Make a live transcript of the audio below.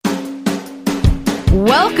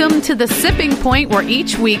Welcome to The Sipping Point, where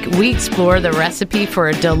each week we explore the recipe for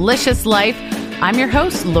a delicious life. I'm your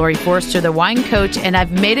host, Lori Forster, the wine coach, and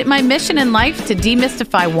I've made it my mission in life to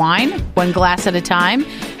demystify wine, one glass at a time.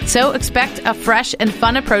 So expect a fresh and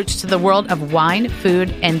fun approach to the world of wine, food,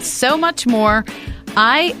 and so much more.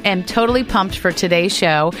 I am totally pumped for today's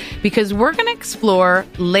show because we're going to explore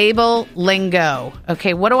label lingo.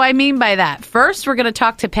 Okay, what do I mean by that? First, we're going to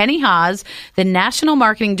talk to Penny Haas, the National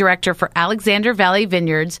Marketing Director for Alexander Valley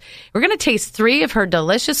Vineyards. We're going to taste 3 of her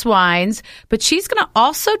delicious wines, but she's going to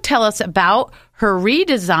also tell us about her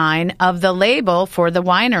redesign of the label for the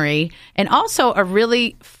winery, and also a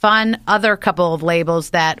really fun other couple of labels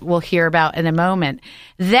that we'll hear about in a moment.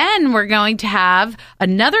 Then we're going to have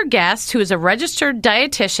another guest who is a registered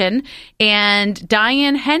dietitian, and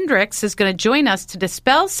Diane Hendricks is going to join us to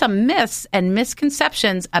dispel some myths and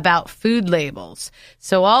misconceptions about food labels.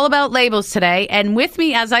 So all about labels today. And with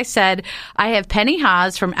me, as I said, I have Penny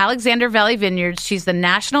Haas from Alexander Valley Vineyards. She's the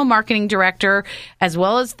National Marketing Director as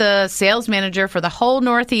well as the Sales Manager for the whole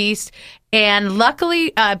Northeast. And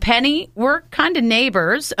luckily, Penny, we're kind of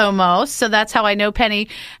neighbors almost. So that's how I know Penny.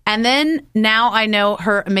 And then now I know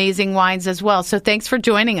her amazing wines as well. So thanks for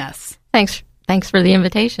joining us. Thanks for the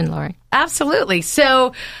invitation, Lori. Absolutely.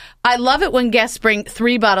 So I love it when guests bring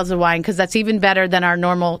 3 bottles of wine because that's even better than our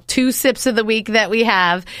normal 2 sips of the week that we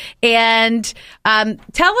have. And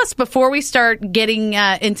tell us, before we start getting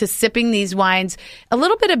into sipping these wines, a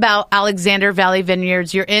little bit about Alexander Valley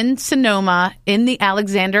Vineyards. You're in Sonoma, in the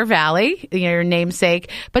Alexander Valley, your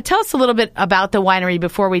namesake. But tell us a little bit about the winery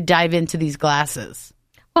before we dive into these glasses.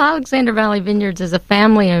 Well, Alexander Valley Vineyards is a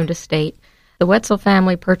family-owned estate. The Wetzel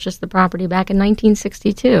family purchased the property back in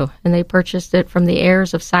 1962, and they purchased it from the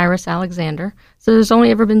heirs of Cyrus Alexander. So there's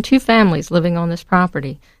only ever been 2 families living on this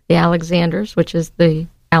property. The Alexanders, which is the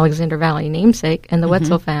Alexander Valley namesake, and the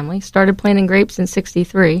Wetzel family started planting grapes in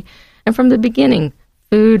 1963. And from the beginning,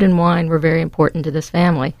 food and wine were very important to this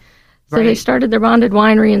family. So They started their bonded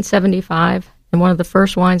winery in 1975. And one of the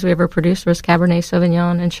first wines we ever produced was Cabernet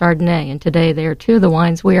Sauvignon and Chardonnay. And today they are 2 of the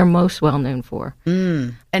wines we are most well known for.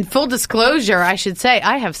 And full disclosure, I should say,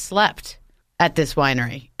 I have slept at this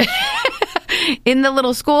winery. In the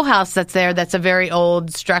little schoolhouse that's there, that's a very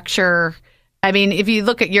old structure. I mean, if you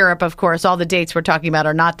look at Europe, of course, all the dates we're talking about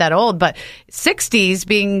are not that old, but 60s,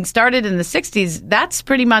 being started in the 60s, that's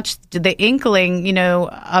pretty much the inkling,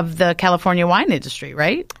 of the California wine industry,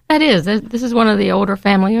 right? That is. This is one of the older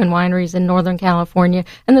family-owned wineries in Northern California,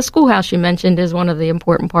 and the schoolhouse you mentioned is one of the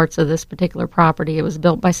important parts of this particular property. It was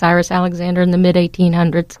built by Cyrus Alexander in the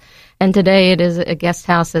mid-1800s, and today it is a guest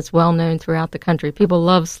house that's well known throughout the country. People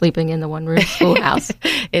love sleeping in the one-room schoolhouse.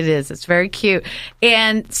 It is. It's very cute.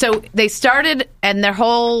 And so they started, and their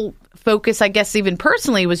whole focus, I guess, even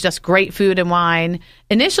personally, was just great food and wine.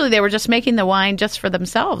 Initially, they were just making the wine just for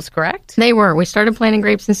themselves, correct? They were. We started planting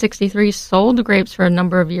grapes in 1963, sold the grapes for a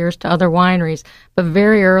number of years to other wineries, but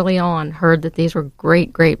very early on heard that these were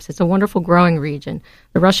great grapes. It's a wonderful growing region.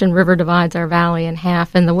 The Russian River divides our valley in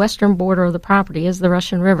half, and the western border of the property is the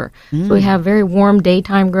Russian River. So we have very warm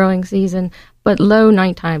daytime growing season, but low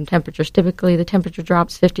nighttime temperatures. Typically, the temperature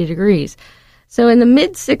drops 50 degrees. So in the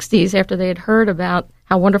mid-60s, after they had heard about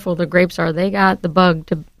how wonderful the grapes are, they got the bug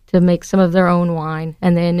to make some of their own wine,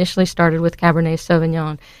 and they initially started with Cabernet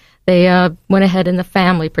Sauvignon. They went ahead and the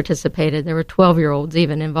family participated. There were 12-year-olds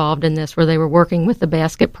even involved in this, where they were working with the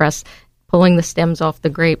basket press, pulling the stems off the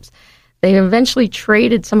grapes. They eventually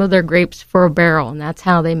traded some of their grapes for a barrel, and that's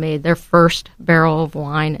how they made their first barrel of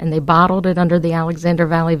wine, and they bottled it under the Alexander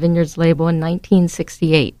Valley Vineyards label in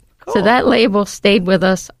 1968. Cool. So that label stayed with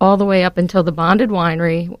us all the way up until the bonded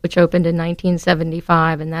winery, which opened in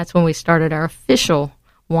 1975, and that's when we started our official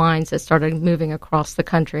wines that started moving across the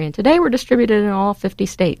country. And today we're distributed in all 50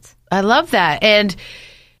 states. I love that. And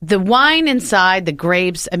the wine inside, the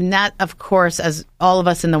grapes, I mean, that, of course, as all of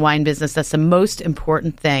us in the wine business, that's the most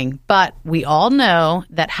important thing. But we all know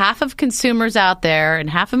that half of consumers out there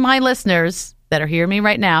and half of my listeners that are hearing me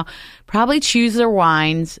right now probably choose their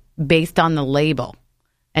wines based on the label.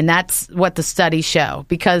 And that's what the studies show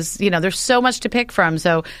because, there's so much to pick from.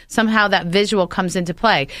 So somehow that visual comes into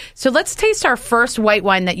play. So let's taste our first white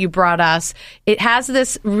wine that you brought us. It has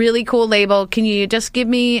this really cool label. Can you just give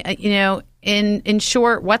me, in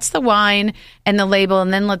short, what's the wine and the label?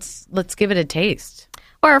 And then let's give it a taste.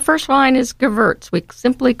 Well, our first wine is Gewürz. We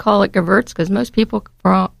simply call it Gewürz because most people,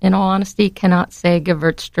 in all honesty, cannot say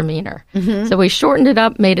Gewürztraminer. Mm-hmm. So we shortened it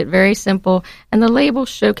up, made it very simple, and the label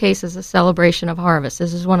showcases a celebration of harvest.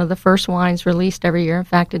 This is one of the first wines released every year. In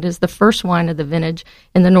fact, it is the first wine of the vintage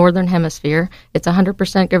in the Northern Hemisphere. It's 100%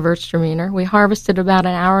 Gewürztraminer. We harvested about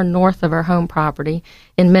an hour north of our home property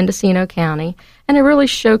in Mendocino County, and it really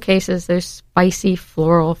showcases those spicy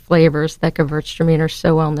floral flavors that Gewürztraminer is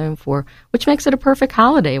so well known for, which makes it a perfect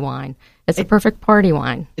holiday wine. It's a perfect party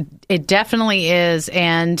wine. It definitely is.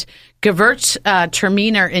 And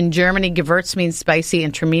Gewürztraminer in Germany, Gewürz means spicy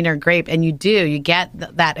and Traminer grape. And you get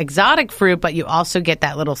that exotic fruit, but you also get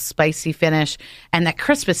that little spicy finish and that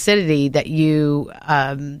crisp acidity that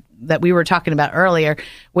that we were talking about earlier,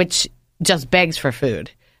 which just begs for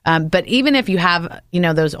food. But even if you have,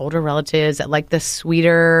 those older relatives that like the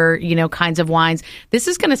sweeter, kinds of wines, this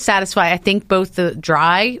is going to satisfy, I think, both the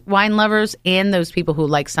dry wine lovers and those people who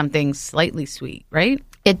like something slightly sweet, right?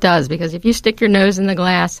 It does, because if you stick your nose in the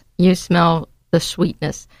glass, you smell the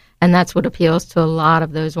sweetness. And that's what appeals to a lot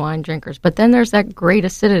of those wine drinkers. But then there's that great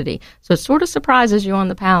acidity. So it sort of surprises you on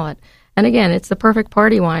the palate. And again, it's the perfect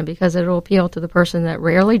party wine because it will appeal to the person that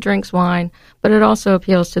rarely drinks wine, but it also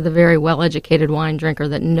appeals to the very well-educated wine drinker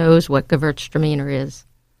that knows what Gewürztraminer is.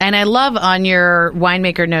 And I love on your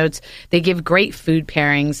winemaker notes, they give great food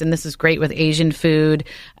pairings, and this is great with Asian food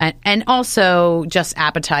and also just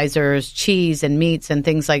appetizers, cheese and meats and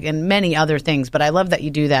things and many other things. But I love that you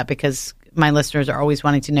do that because my listeners are always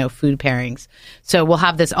wanting to know food pairings. So we'll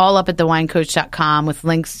have this all up at thewinecoach.com with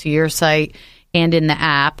links to your site and in the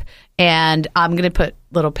app. And I'm going to put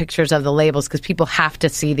little pictures of the labels because people have to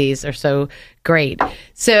see these. They're so great.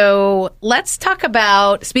 So let's talk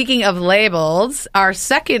about, speaking of labels, our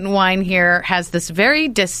second wine here has this very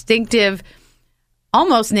distinctive,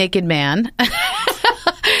 almost naked man.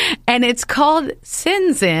 And it's called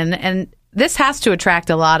Sinzin. And this has to attract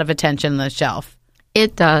a lot of attention on the shelf.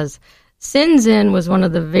 It does. Sinzin was one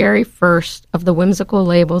of the very first of the whimsical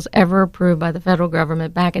labels ever approved by the federal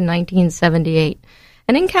government back in 1978.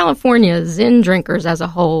 And in California, Zin drinkers as a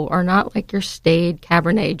whole are not like your staid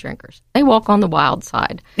Cabernet drinkers. They walk on the wild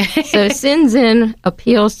side. So Sinzin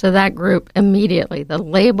appeals to that group immediately. The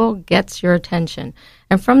label gets your attention.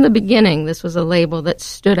 And from the beginning, this was a label that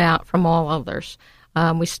stood out from all others.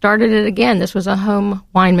 We started it again. This was a home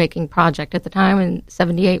winemaking project. At the time, in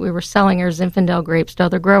 78, we were selling our Zinfandel grapes to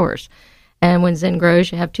other growers. And when Zin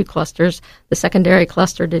grows, you have two clusters. The secondary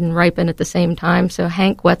cluster didn't ripen at the same time, so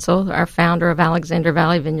Hank Wetzel, our founder of Alexander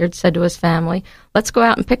Valley Vineyards, said to his family, let's go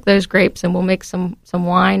out and pick those grapes, and we'll make some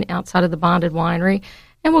wine outside of the bonded winery,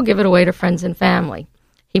 and we'll give it away to friends and family.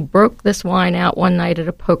 He broke this wine out one night at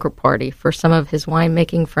a poker party for some of his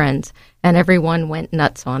winemaking friends, and everyone went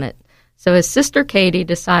nuts on it. So his sister Katie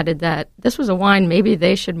decided that this was a wine maybe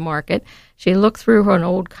they should market. She looked through an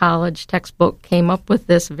old college textbook, came up with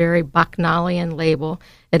this very Bacchanalian label.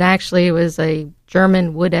 It actually was a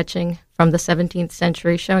German wood etching from the 17th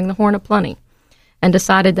century showing the Horn of Plenty, and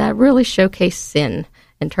decided that really showcased Sin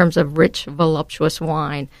in terms of rich, voluptuous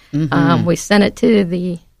wine. Mm-hmm. We sent it to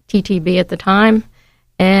the TTB at the time,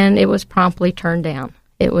 and it was promptly turned down.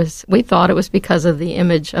 We thought it was because of the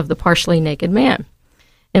image of the partially naked man.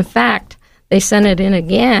 In fact, they sent it in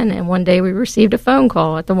again, and one day we received a phone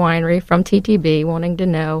call at the winery from TTB wanting to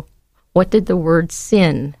know what did the word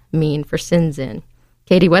sin mean for Sinzin.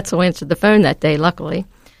 Katie Wetzel answered the phone that day, luckily,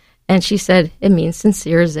 and she said it means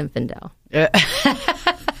sincere Zinfandel.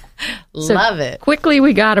 Love it. Quickly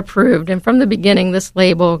we got approved, and from the beginning this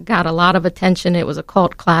label got a lot of attention. It was a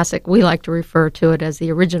cult classic. We like to refer to it as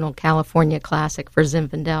the original California classic for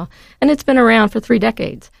Zinfandel, and it's been around for 3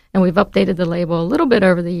 decades. And we've updated the label a little bit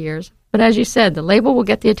over the years. But as you said, the label will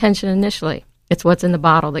get the attention initially. It's what's in the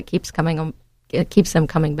bottle that keeps them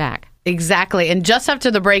coming back. Exactly. And just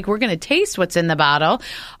after the break, we're going to taste what's in the bottle.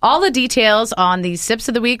 All the details on these sips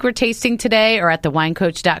of the week we're tasting today are at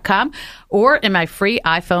thewinecoach.com or in my free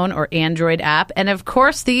iPhone or Android app. And of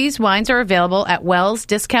course, these wines are available at Wells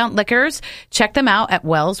Discount Liquors. Check them out at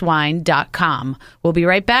wellswine.com. We'll be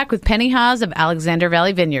right back with Penny Haas of Alexander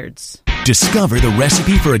Valley Vineyards. Discover the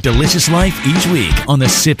recipe for a delicious life each week on The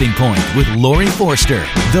Sipping Point with Lori Forster,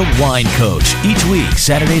 the Wine Coach. Each week,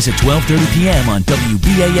 Saturdays at 12:30 p.m. on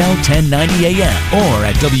WBAL 1090 AM or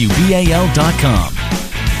at WBAL.com.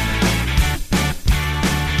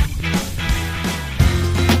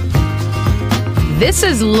 This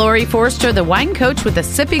is Lori Forster, the Wine Coach with The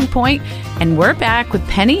Sipping Point, and we're back with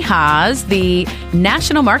Penny Haas, the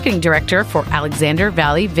National Marketing Director for Alexander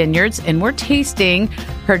Valley Vineyards, and we're tasting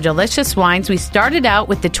her delicious wines. We started out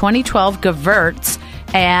with the 2012 Gewürz,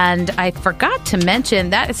 And I forgot to mention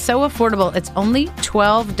that is so affordable. It's only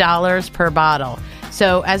 $12 per bottle.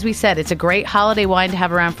 So as we said, it's a great holiday wine to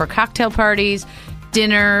have around for cocktail parties,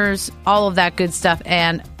 dinners, all of that good stuff.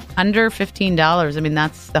 And under $15. I mean,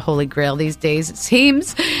 that's the Holy Grail these days, it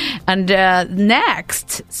seems. And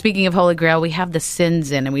next, speaking of Holy Grail, we have the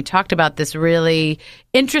Sinzin. And we talked about this really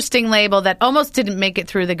interesting label that almost didn't make it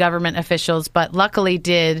through the government officials, but luckily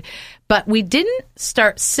did. But we didn't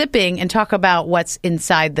start sipping and talk about what's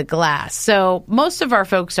inside the glass. So most of our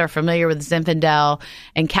folks are familiar with Zinfandel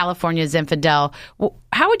and California Zinfandel.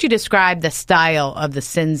 How would you describe the style of the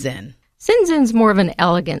Sinzin? Sinzin's more of an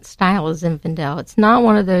elegant style of Zinfandel. It's not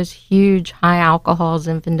one of those huge, high-alcohol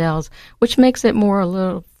Zinfandels, which makes it more a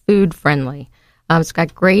little food-friendly. It's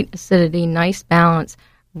got great acidity, nice balance,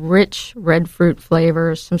 rich red fruit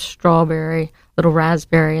flavors, some strawberry, little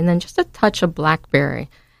raspberry, and then just a touch of blackberry.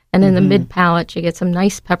 And in the mid-palate, you get some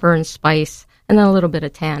nice pepper and spice, and then a little bit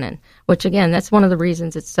of tannin, which, again, that's one of the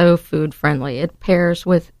reasons it's so food-friendly. It pairs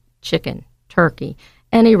with chicken, turkey,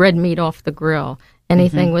 any red meat off the grill,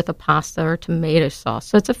 anything with a pasta or tomato sauce.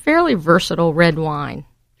 So it's a fairly versatile red wine.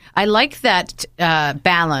 I like that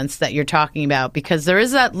balance that you're talking about because there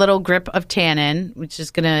is that little grip of tannin, which is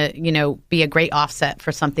going to, be a great offset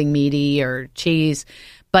for something meaty or cheese,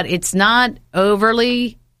 but it's not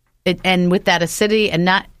overly, and with that acidity and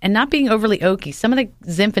not being overly oaky. Some of the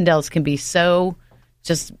Zinfandels can be so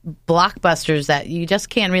just blockbusters that you just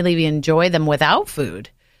can't really enjoy them without food.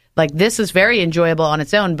 Like this is very enjoyable on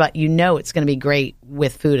its own, but it's going to be great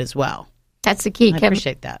with food as well. That's the key. I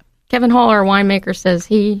appreciate that. Kevin Hall, our winemaker, says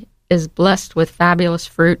he is blessed with fabulous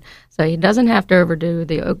fruit, so he doesn't have to overdo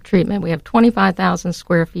the oak treatment. We have 25,000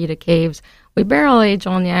 square feet of caves. We barrel age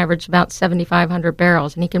on the average about 7,500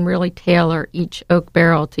 barrels, and he can really tailor each oak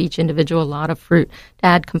barrel to each individual lot of fruit to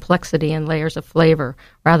add complexity and layers of flavor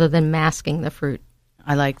rather than masking the fruit.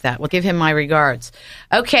 I like that. Well, give him my regards.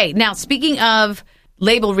 Okay, now speaking of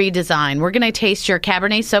label redesign, we're going to taste your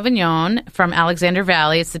Cabernet Sauvignon from Alexander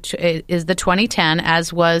Valley. It is the 2010,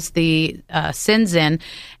 as was the Sinzin.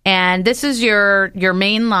 And this is your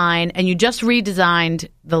main line, and you just redesigned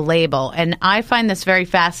the label. And I find this very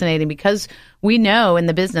fascinating because we know in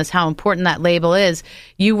the business how important that label is.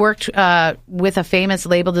 You worked with a famous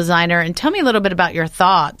label designer. And tell me a little bit about your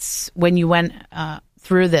thoughts when you went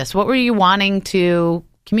through this. What were you wanting to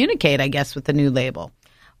communicate, I guess, with the new label?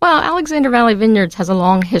 Well, Alexander Valley Vineyards has a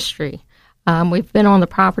long history. We've been on the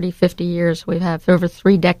property 50 years. We have over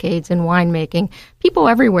 3 decades in winemaking. People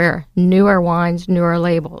everywhere knew our wines, knew our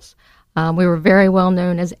labels. We were very well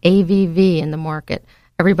known as AVV in the market.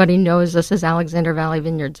 Everybody knows us as Alexander Valley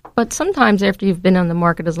Vineyards. But sometimes after you've been on the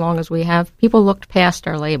market as long as we have, people looked past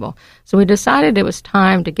our label. So we decided it was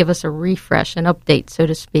time to give us a refresh, an update, so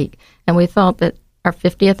to speak. And we thought that our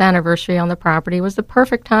 50th anniversary on the property was the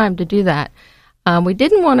perfect time to do that. We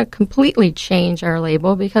didn't want to completely change our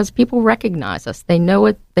label because people recognize us. They know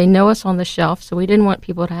it. They know us on the shelf, so we didn't want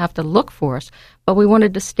people to have to look for us. But we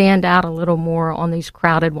wanted to stand out a little more on these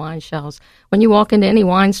crowded wine shelves. When you walk into any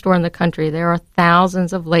wine store in the country, there are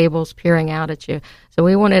thousands of labels peering out at you. So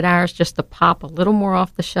we wanted ours just to pop a little more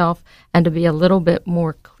off the shelf and to be a little bit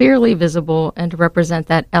more clearly visible and to represent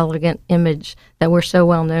that elegant image that we're so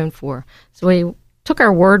well known for. So we took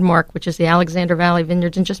our word mark, which is the Alexander Valley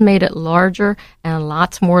Vineyards, and just made it larger and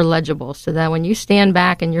lots more legible so that when you stand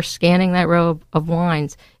back and you're scanning that row of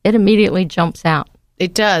wines, it immediately jumps out.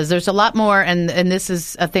 It does. There's a lot more, and this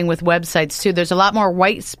is a thing with websites too, there's a lot more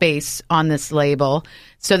white space on this label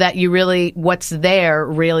so that what's there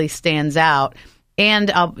really stands out.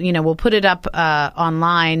 And we'll put it up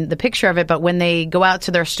online, the picture of it. But when they go out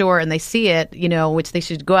to their store and they see it, which they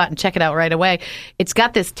should go out and check it out right away, it's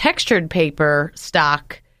got this textured paper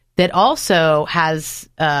stock that also has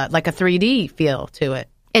like a 3D feel to it.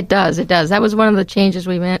 It does. It does. That was one of the changes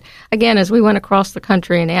we made. Again, as we went across the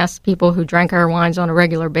country and asked people who drank our wines on a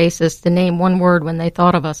regular basis to name one word when they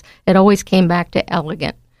thought of us, it always came back to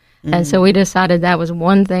elegant. And so we decided that was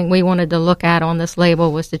one thing we wanted to look at on this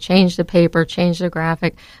label was to change the paper, change the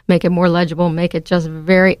graphic, make it more legible, make it just a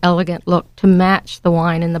very elegant look to match the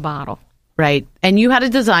wine in the bottle. Right. And you had a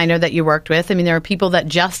designer that you worked with. I mean, there are people that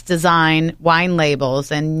just design wine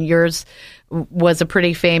labels, and yours was a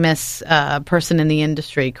pretty famous person in the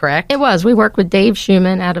industry, correct? It was. We worked with Dave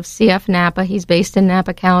Schumann out of CF Napa. He's based in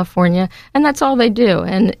Napa, California, and that's all they do.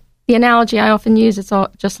 And the analogy I often use, it's all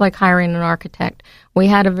just like hiring an architect. We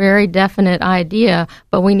had a very definite idea,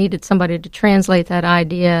 but we needed somebody to translate that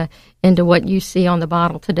idea into what you see on the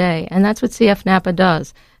bottle today. And that's what CF Napa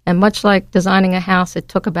does. And much like designing a house, it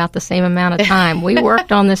took about the same amount of time. We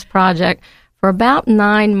worked on this project for about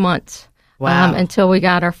 9 months. Wow. Until we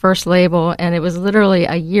got our first label, and it was literally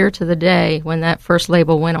a year to the day when that first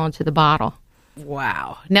label went onto the bottle.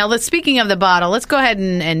 Wow. Now, speaking of the bottle, let's go ahead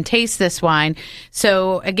and taste this wine.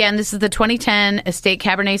 So, again, this is the 2010 Estate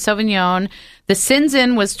Cabernet Sauvignon. The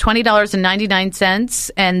Sinzin was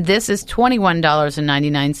 $20.99, and this is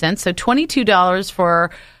 $21.99. So, $22 for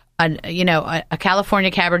a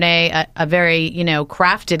California Cabernet, a very,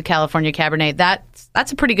 crafted California Cabernet.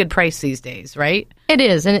 That's a pretty good price these days, right? It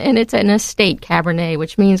is, and it's an estate Cabernet,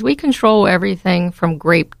 which means we control everything from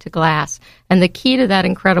grape to glass. And the key to that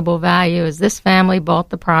incredible value is this family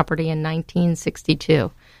bought the property in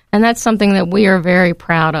 1962. And that's something that we are very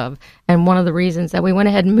proud of. And one of the reasons that we went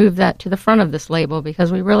ahead and moved that to the front of this label,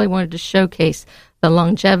 because we really wanted to showcase the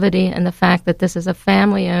longevity and the fact that this is a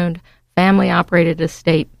family-owned, family-operated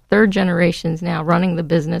estate. Third generation's now running the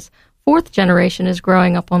business. Fourth generation is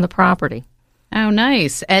growing up on the property. Oh,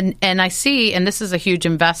 nice. And I see, and this is a huge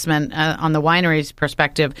investment on the winery's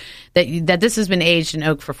perspective, that this has been aged in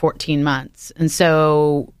oak for 14 months. And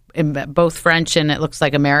so both French and it looks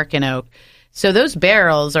like American oak. So those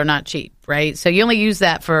barrels are not cheap, right? So you only use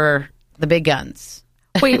that for the big guns.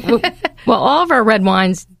 Well, all of our red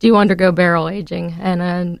wines do undergo barrel aging,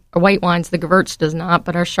 and our white wines, the Gewurz does not,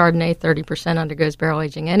 but our Chardonnay 30% undergoes barrel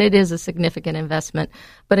aging, and it is a significant investment.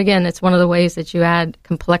 But again, it's one of the ways that you add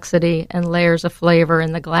complexity and layers of flavor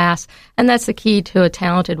in the glass, and that's the key to a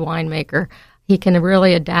talented winemaker. He can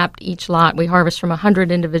really adapt each lot. We harvest from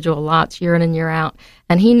 100 individual lots year in and year out,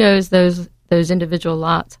 and he knows those individual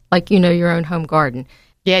lots like you know your own home garden.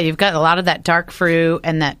 Yeah, you've got a lot of that dark fruit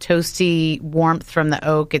and that toasty warmth from the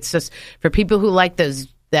oak. It's just for people who like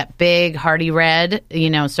that big, hearty red,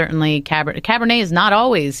 certainly Cabernet is not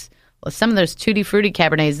always, some of those tutti frutti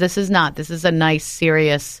Cabernets, this is not. This is a nice,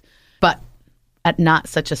 serious, but at not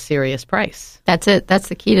such a serious price. That's it. That's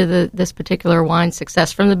the key to this particular wine's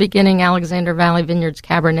success. From the beginning, Alexander Valley Vineyards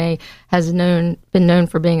Cabernet has been known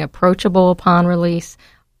for being approachable upon release,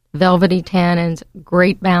 velvety tannins,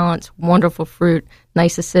 great balance, wonderful fruit,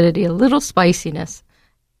 nice acidity, a little spiciness,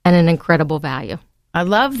 and an incredible value. I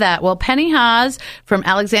love that. Well, Penny Haas from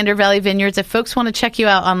Alexander Valley Vineyards, if folks want to check you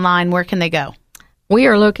out online, where can they go? We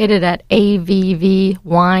are located at avvwine.com.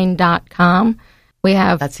 We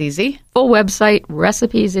have That's easy. Full website,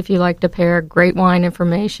 recipes if you like to pair, great wine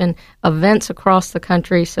information, events across the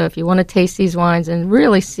country. So if you want to taste these wines and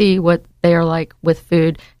really see what they are like with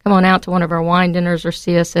food, come on out to one of our wine dinners or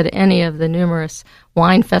see us at any of the numerous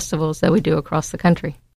wine festivals that we do across the country.